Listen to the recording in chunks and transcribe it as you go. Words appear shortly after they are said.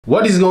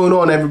What is going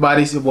on,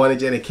 everybody? It's your boy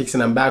Nike Kicks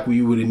and I'm back with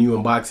you with a new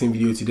unboxing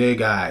video today,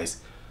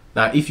 guys.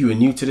 Now, if you are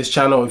new to this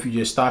channel, if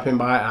you're just stopping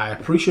by, I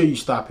appreciate you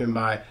stopping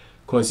by.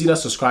 Consider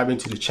subscribing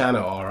to the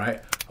channel,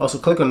 alright? Also,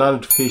 click on that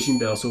notification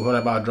bell so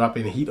whenever I drop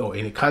any heat or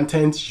any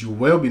content, you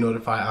will be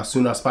notified as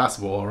soon as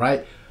possible,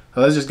 alright?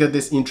 Now, let's just get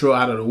this intro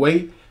out of the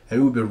way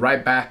and we'll be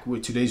right back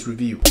with today's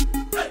review.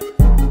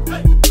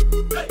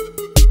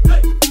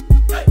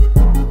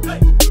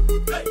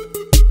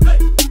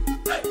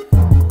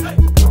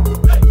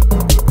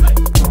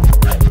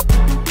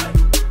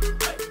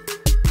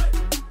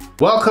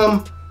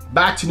 Welcome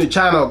back to the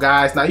channel,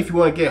 guys. Now, if you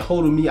want to get a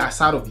hold of me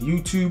outside of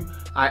YouTube,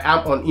 I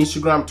am on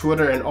Instagram,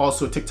 Twitter, and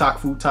also TikTok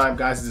full time,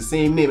 guys. It's the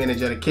same name,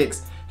 Energetic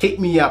Kicks.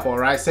 Hit me up, all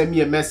right? Send me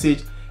a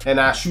message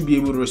and I should be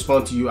able to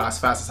respond to you as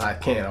fast as I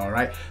can, all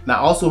right? Now,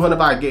 also,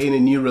 whenever I get in a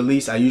new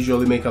release, I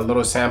usually make a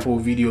little sample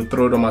video,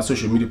 throw it on my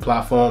social media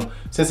platform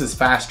since it's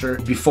faster.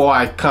 Before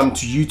I come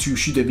to YouTube,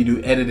 shoot the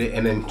video, edit it,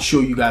 and then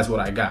show you guys what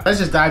I got. Let's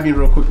just dive in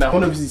real quick. Now,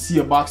 whenever you see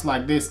a box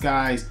like this,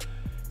 guys,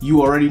 you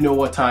already know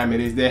what time it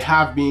is. There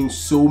have been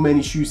so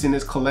many shoes in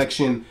this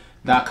collection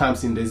that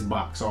comes in this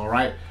box, all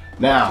right?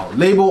 Now,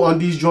 label on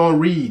these joint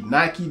read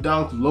Nike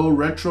Dunk Low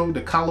Retro. The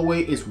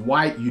colorway is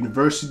white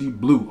university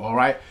blue, all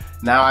right?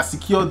 Now, I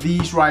secured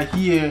these right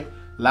here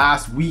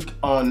last week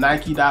on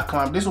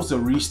Nike.com. This was a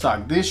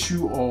restock. This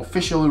shoe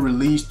officially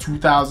released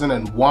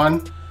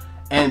 2001,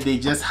 and they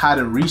just had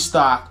a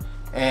restock,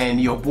 and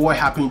your boy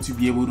happened to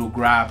be able to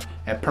grab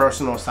a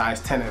personal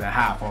size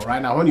 10.5, all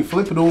right? Now, when you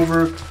flip it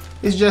over,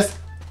 it's just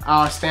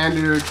our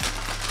standard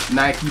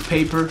Nike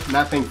paper,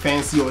 nothing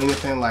fancy or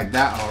anything like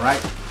that, all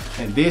right?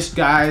 And this,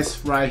 guys,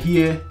 right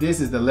here,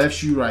 this is the left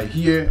shoe right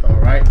here, all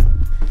right?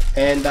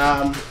 And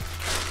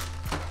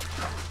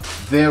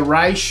the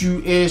right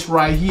shoe is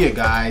right here,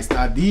 guys.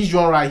 Now, these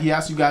joint right here,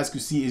 as you guys can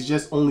see, is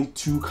just only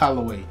two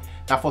colorway.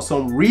 Now, for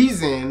some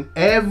reason,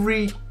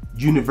 every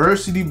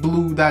university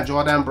blue that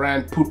Jordan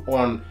brand put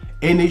on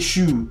any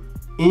shoe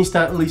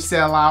instantly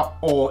sell out,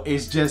 or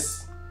it's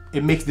just,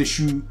 it makes the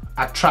shoe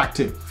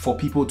attractive for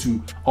people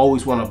to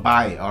always want to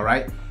buy it, all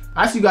right?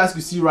 As you guys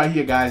can see right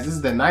here, guys, this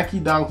is the Nike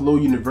Dunk Low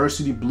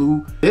University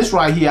Blue. This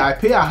right here, I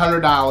paid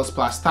 $100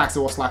 plus tax. It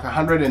was like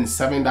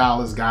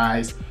 $107,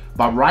 guys.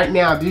 But right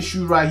now, this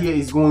shoe right here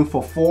is going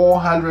for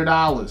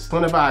 $400.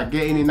 Whenever I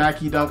get any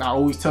Nike Dunk, I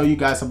always tell you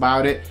guys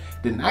about it.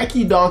 The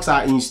Nike Dunks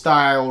are in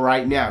style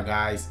right now,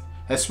 guys.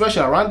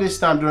 Especially around this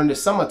time during the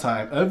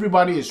summertime,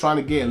 everybody is trying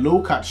to get a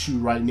low cut shoe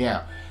right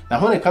now.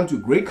 Now, when it comes to a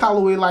great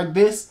colorway like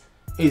this,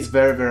 it's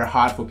very, very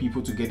hard for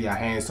people to get their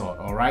hands on,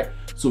 all right?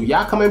 So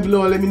y'all comment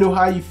below and let me know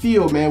how you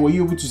feel, man. Were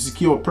you able to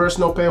secure a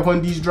personal pair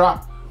when these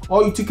drop,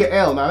 or you took an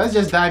L? Now, let's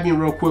just dive in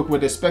real quick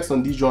with the specs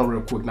on these joint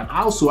real quick. Now,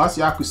 also, as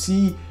y'all could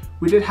see,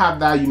 we did have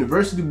that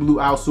university blue.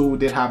 Also, we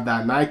did have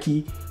that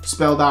Nike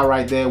spelled out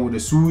right there with a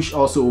swoosh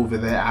also over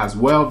there as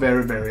well.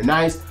 Very, very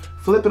nice.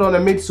 Flip it on the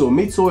midsole.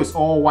 Midsole is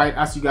all white,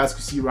 as you guys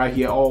can see right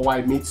here, all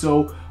white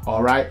midsole,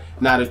 all right?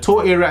 Now, the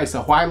toe area is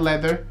a white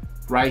leather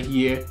right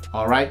here,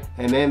 all right?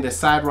 And then the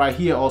side right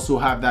here also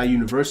have that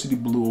university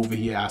blue over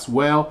here as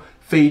well,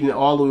 fading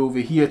all the way over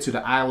here to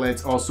the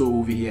eyelets also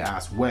over here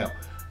as well.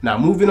 Now,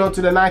 moving on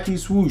to the Nike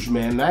swoosh,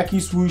 man. Nike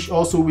swoosh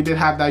also, we did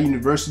have that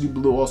university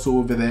blue also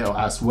over there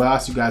as well,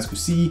 as you guys could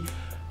see.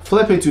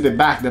 Flip it to the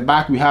back. The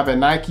back, we have a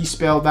Nike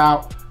spelled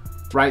out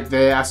right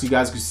there, as you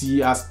guys could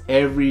see, as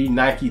every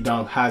Nike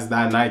Dunk has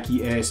that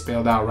Nike Air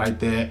spelled out right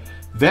there.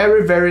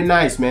 Very, very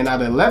nice, man. Now,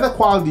 the leather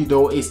quality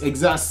though is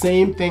exact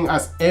same thing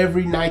as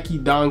every Nike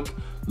Dunk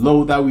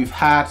Low that we've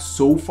had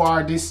so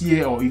far this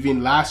year or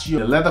even last year.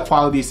 The leather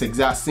quality is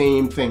exact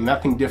same thing,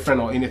 nothing different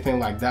or anything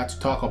like that to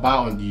talk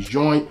about on these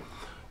joint.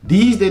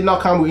 These did not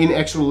come with any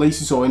extra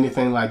laces or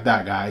anything like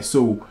that, guys,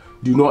 so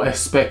do not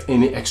expect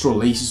any extra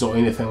laces or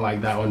anything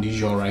like that on these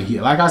joint right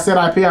here. Like I said,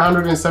 I pay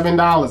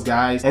 $107,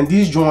 guys, and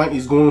this joint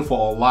is going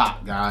for a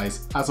lot,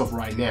 guys, as of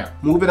right now.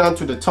 Moving on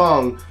to the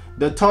tongue.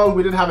 The tongue,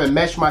 we did have a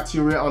mesh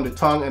material on the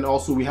tongue, and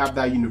also we have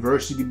that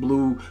university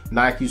blue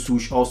Nike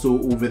swoosh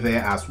also over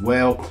there as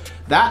well.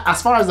 That,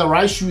 as far as the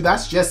right shoe,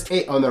 that's just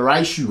it on the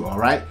right shoe, all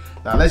right?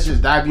 Now, let's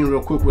just dive in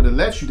real quick with the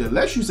left shoe. The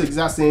left shoe is the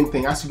exact same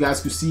thing. As you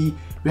guys could see,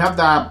 we have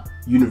that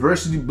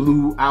university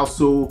blue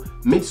also.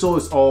 Midsole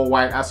is all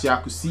white, as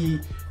y'all could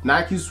see.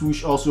 Nike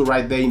swoosh also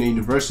right there in the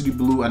university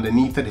blue.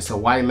 Underneath it is a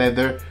white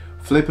leather.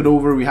 Flip it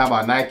over, we have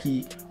our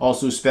Nike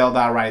also spelled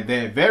out right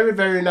there. Very,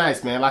 very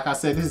nice, man. Like I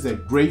said, this is a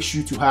great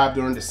shoe to have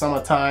during the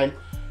summertime,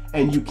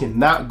 and you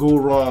cannot go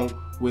wrong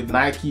with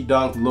Nike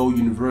Dunk Low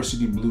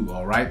University Blue,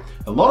 all right?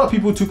 A lot of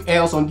people took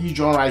L's on these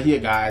joints right here,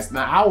 guys.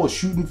 Now, I was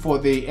shooting for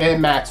the Air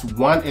Max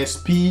 1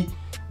 SP.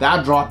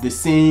 That dropped the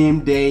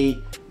same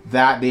day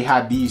that they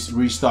had these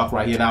restock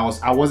right here. And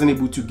I wasn't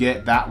able to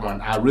get that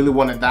one. I really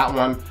wanted that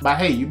one. But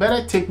hey, you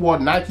better take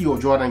what Nike or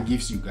Jordan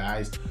gives you,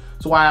 guys.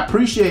 So I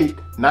appreciate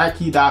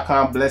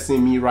Nike.com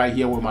blessing me right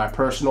here with my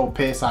personal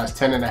pair size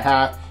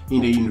 10.5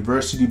 in the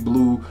university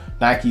blue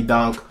Nike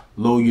Dunk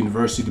Low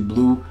University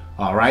Blue.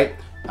 All right,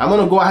 I'm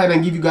gonna go ahead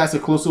and give you guys a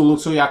closer look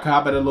so y'all can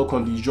have a better look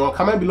on these joints.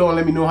 Comment below and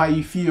let me know how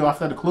you feel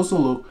after the closer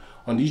look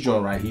on these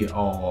joints right here.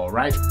 All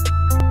right.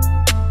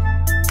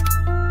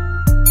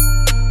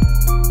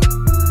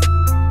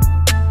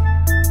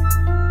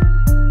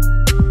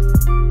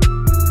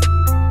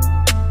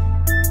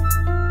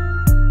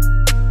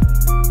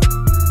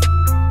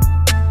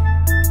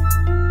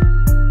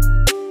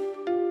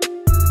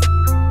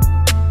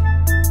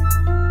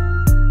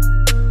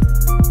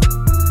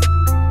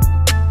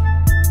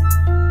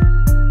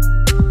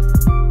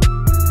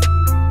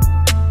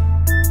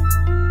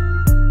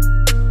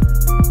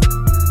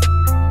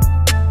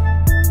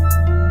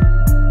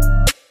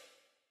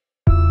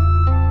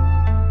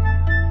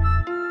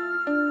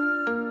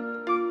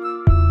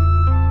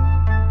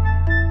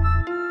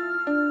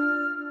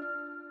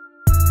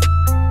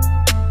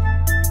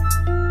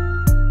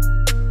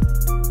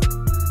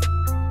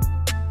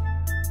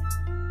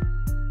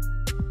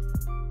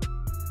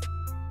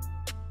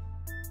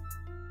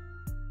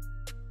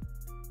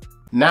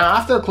 Now,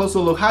 after a closer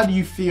look, how do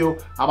you feel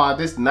about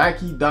this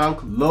Nike Dunk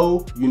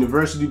Low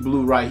University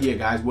Blue right here,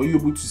 guys? Were you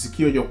able to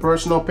secure your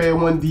personal pair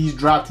when these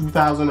dropped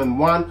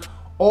 2001?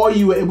 Or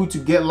you were able to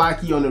get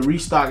lucky on the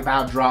restock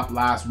that dropped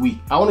last week?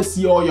 I want to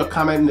see all your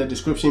comment in the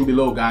description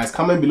below, guys.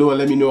 Comment below and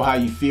let me know how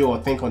you feel or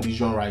think on this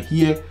joint right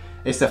here.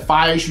 It's a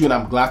fire shoe and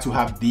I'm glad to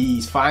have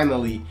these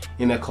finally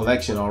in a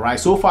collection. All right,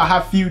 so far I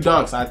have few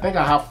dunks. I think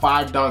I have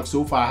 5 dunks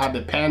so far. I have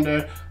the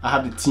Panda, I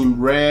have the Team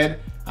Red,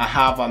 I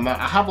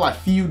have like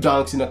few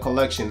dunks in the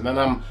collection, and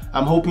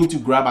I'm hoping to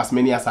grab as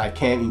many as I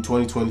can in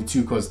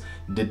 2022 because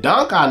the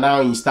dunk are now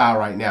in style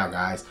right now,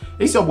 guys.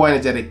 It's your boy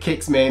Energetic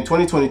Kicks, man.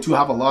 2022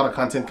 have a lot of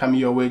content coming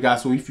your way,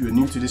 guys. So if you're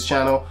new to this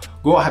channel,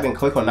 go ahead and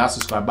click on that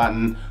subscribe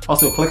button.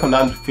 Also click on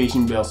that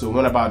notification bell so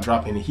whenever I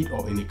drop any heat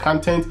or any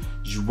content,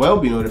 you will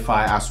be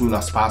notified as soon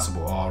as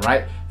possible. All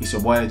right, it's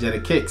your boy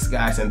Energetic Kicks,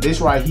 guys, and this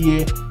right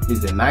here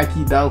is the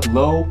Nike Dunk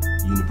Low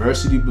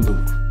University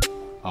Blue.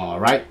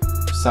 All right,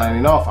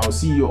 signing off. I'll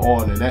see you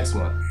all in the next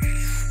one.